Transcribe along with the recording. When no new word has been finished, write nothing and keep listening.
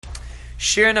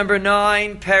Shir number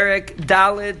 9, Perek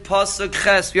Dalid Pasuk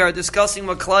Ches. We are discussing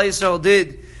what Klal Yisrael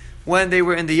did when they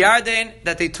were in the Yarden,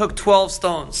 that they took 12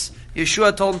 stones.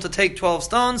 Yeshua told them to take 12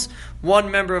 stones.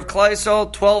 One member of Klal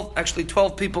Yisrael,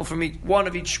 12 people from each,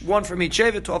 one from each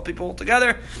Shevet, 12 people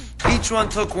altogether. Each one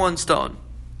took one stone.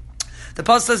 The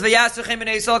pasuk says, "Vayasuchem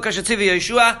b'nei Yisrael kashetzivi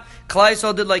Yeshua." Klal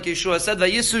Yisrael did like Yeshua said.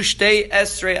 Vayisu shtei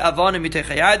esrei avanim mitech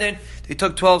hayarden. They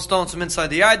took 12 stones from inside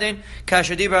the Yarden.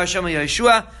 Kashadibra Hashem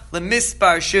Yeshua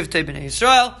lemispar shivtei b'nei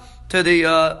Yisrael, to the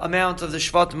amount of the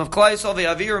shvatim of Klal Yisrael.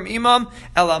 Vayavirum imam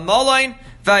el hamolain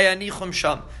vayanichum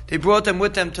sham. They brought them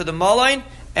with them to the molain,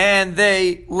 and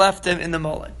they left them in the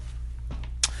molain.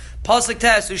 Pasuk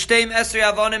Tes, Ushteim Esrei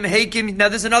Avanim Heikim. Now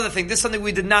there's another thing. This is something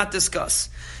we did not discuss.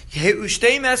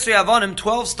 Ushteim Esrei Avanim,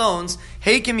 12 stones.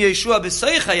 Heikim Yeshua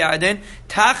b'Seich HaYarden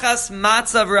Tachas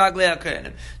Matzav Raglei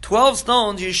HaKohanim. 12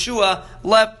 stones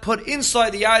Yeshua put inside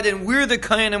the Yarden where the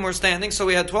Kohanim were standing. So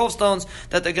we had 12 stones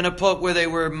that they're going to put where they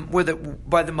were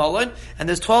by the Mullen, and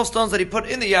there's 12 stones that he put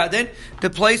in the Yarden, the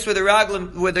place where the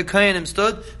Kohanim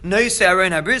stood. Noisei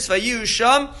Aron Habris Vayu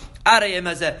Sham Arayim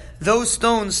Hazeh. Those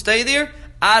stones stay there.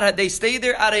 They stayed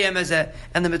there Arayim Hazeh.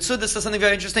 And the Mitzvah says something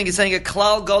very interesting. He's saying a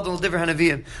klal gadol divrei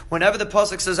hanavim. Whenever the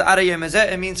pasuk says Arayim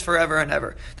Hazeh, it means forever and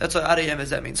ever. That's what Arayim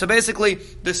Hazeh means. So basically,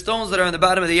 the stones that are on the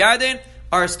bottom of the Yarden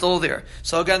are still there.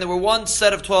 So again, there were one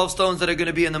set of 12 stones that are going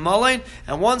to be in the Molain,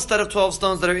 and one set of 12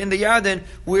 stones that are in the Yarden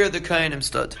where the Kohanim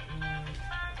stood.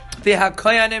 The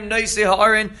Kohanim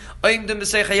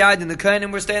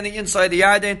were standing inside the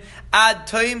Yarden. Ad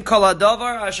toim kol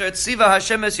hadavar asher tziva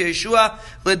Hashem es Yeshua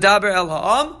ledaber el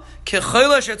ha'am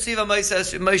kechol asher tziva Moshe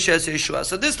es Yeshua.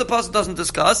 So this the pasuk doesn't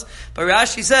discuss, but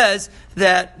Rashi says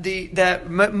that the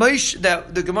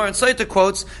Gemara in Saita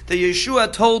quotes that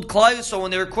Yeshua told Klal Yisrael when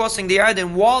they were crossing the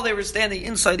Yarden, while they were standing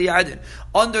inside the Yarden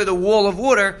under the wall of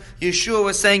water, Yeshua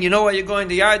was saying, you know why you're going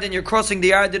to the Yarden? You're crossing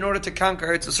the Yarden in order to conquer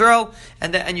Eretz Yisrael.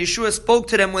 And Yeshua spoke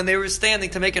to them when they were standing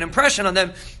to make an impression on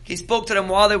them. He spoke to them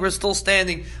while they were still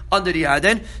standing under the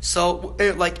Yarden. So,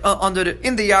 in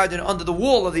the Yarden, under the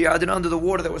wall of the Yarden, under the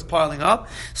water that was piling up.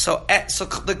 So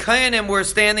the Kohanim were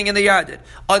standing in the Yarden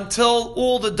until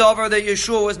all the davar that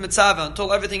Yeshua was mitzvah,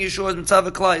 until everything Yeshua was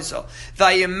mitzvah Klal Yisrael.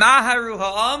 Vayemaharu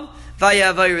ha'am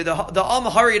vayavayu. The Am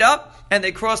hurried up and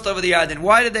they crossed over the Yarden.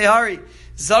 Why did they hurry?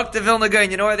 Zok the Vilna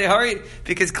Gaon. You know why they hurried?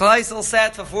 Because Klal Yisrael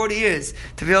sat for 40 years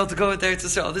to be able to go into Eretz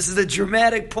Yisrael. This is a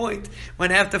dramatic point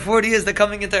when after 40 years they're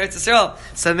coming into Eretz Yisrael.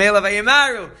 So Mela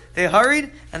vayemaru. They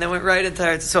hurried and they went right into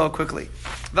Eretz Yisrael quickly.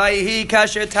 Vayihi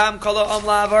kasher tam kolo am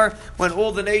lavar. When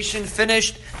all the nation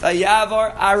finished,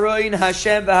 vayavar aroin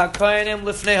Hashem v'hakohanim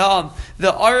lifnei ha'am.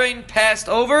 The Aron passed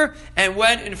over and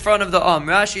went in front of the Am.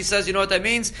 Rashi says, you know what that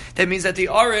means? That means that the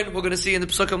Aron, we're going to see in the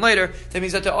Pesukim later, that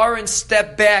means that the Aron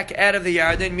stepped back out of the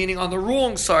Yarden, meaning on the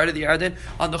wrong side of the Yarden,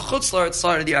 on the Chutz La'aretz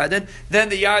side of the Yarden. Then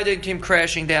the Yarden came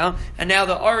crashing down, and now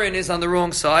the Aron is on the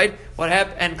wrong side. What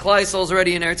happened? And Klal Yisrael is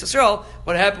already in Eretz Yisrael.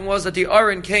 What happened was that the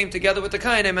Aron came together with the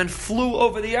Kohanim and flew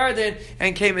over the Yarden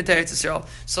and came into Eretz Yisrael.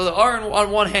 So the Aron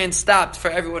on one hand stopped for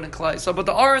everyone in Klal Yisrael, but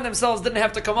the Aron themselves didn't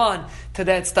have to come on to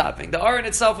that stopping. The Aron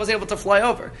itself was able to fly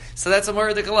over. So that's a more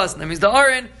ridiculous. That means the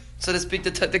Aron, so to speak,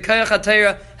 the Koyach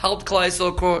HaTorah helped Klal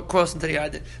Yisrael cross into the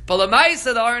Yarden. But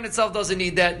L'maisa, the Aron itself doesn't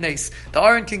need that nace. The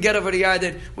Aron can get over the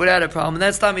Yarden without a problem. And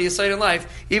that's time you say in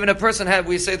life, even a person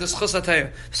we say the Schus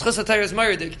HaTorah. Schus HaTorah is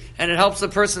meridik, and it helps the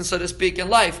person, so to speak, in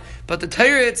life. But the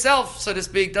Torah itself, so to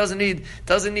speak, doesn't need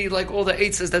like all the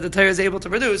eitzes that the Torah is able to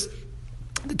produce.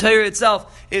 The Torah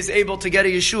itself is able to get a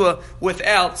Yeshua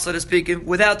without, so to speak,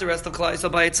 without the rest of Klal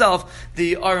Yisrael by itself.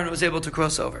 The Aron was able to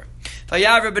cross over.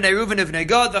 Vayaver b'nei Reuven b'nei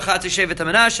Gad v'chat shevet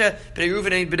Menashe. B'nei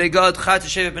Reuven b'nei Gad chat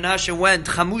shevet Menashe went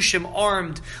chamushim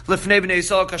armed lefnei b'nei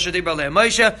Yisrael kashadir b'alei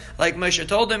Moshe, like Moshe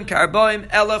told them. Karbaim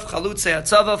elef chalutzei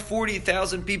hatzava,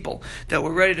 40,000 people that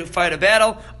were ready to fight a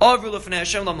battle. Avru lefnei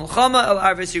Hashem lamilchama el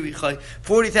Arves Yerichai.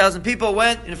 40,000 people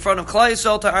went in front of Klal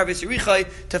Yisrael to Arves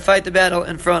Yerichai to fight the battle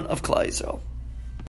in front of Klal Yisrael.